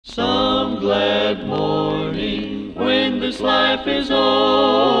glad morning when this life is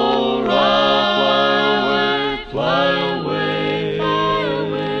o'er, I'll fly away, fly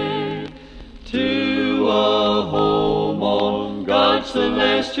away to a home on God's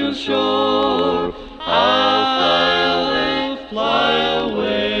celestial shore. I'll fly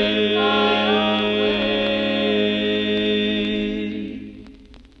away.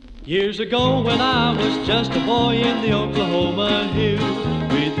 Years ago when I was just a boy in the Oklahoma hills,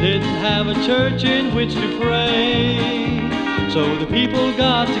 we didn't have a church in which to pray. So the people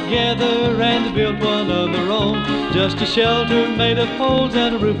got together and they built one of their own, just a shelter made of poles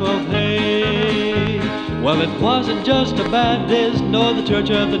and a roof of hay. Well, it wasn't just a Baptist nor the Church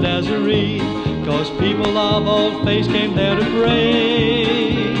of the Nazarene, 'cause people of all faiths came there to pray.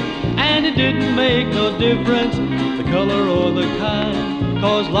 And it didn't make no difference, the color or the kind,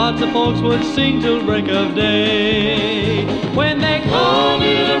 'cause lots of folks would sing till break of day. When they Called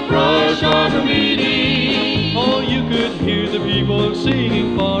it a brush harbor meeting, oh, you could hear the people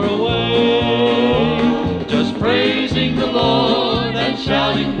singing far away, just praising the Lord and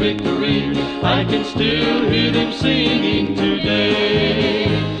shouting victory. I can still hear them singing today.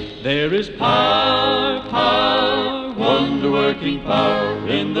 there is Power, power, wonder-working power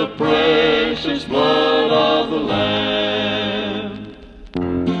in the precious blood of the Lamb.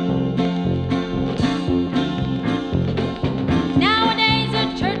 Nowadays the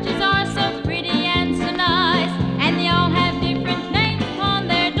churches are so pretty and so nice, and they all have different names upon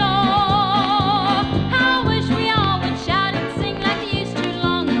their door. How I wish we all would shout and sing like they used to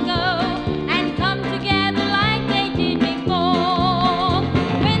long ago, and come together like they did before.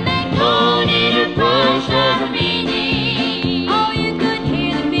 When they called it a brush harbor meeting, oh, you could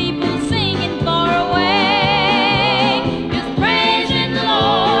hear the people singing far away, just praising the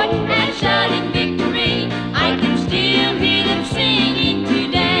Lord and shouting victory. I can still hear them singing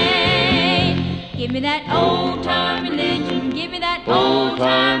today. Give me that old-time religion, give me that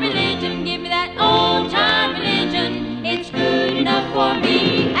old-time religion.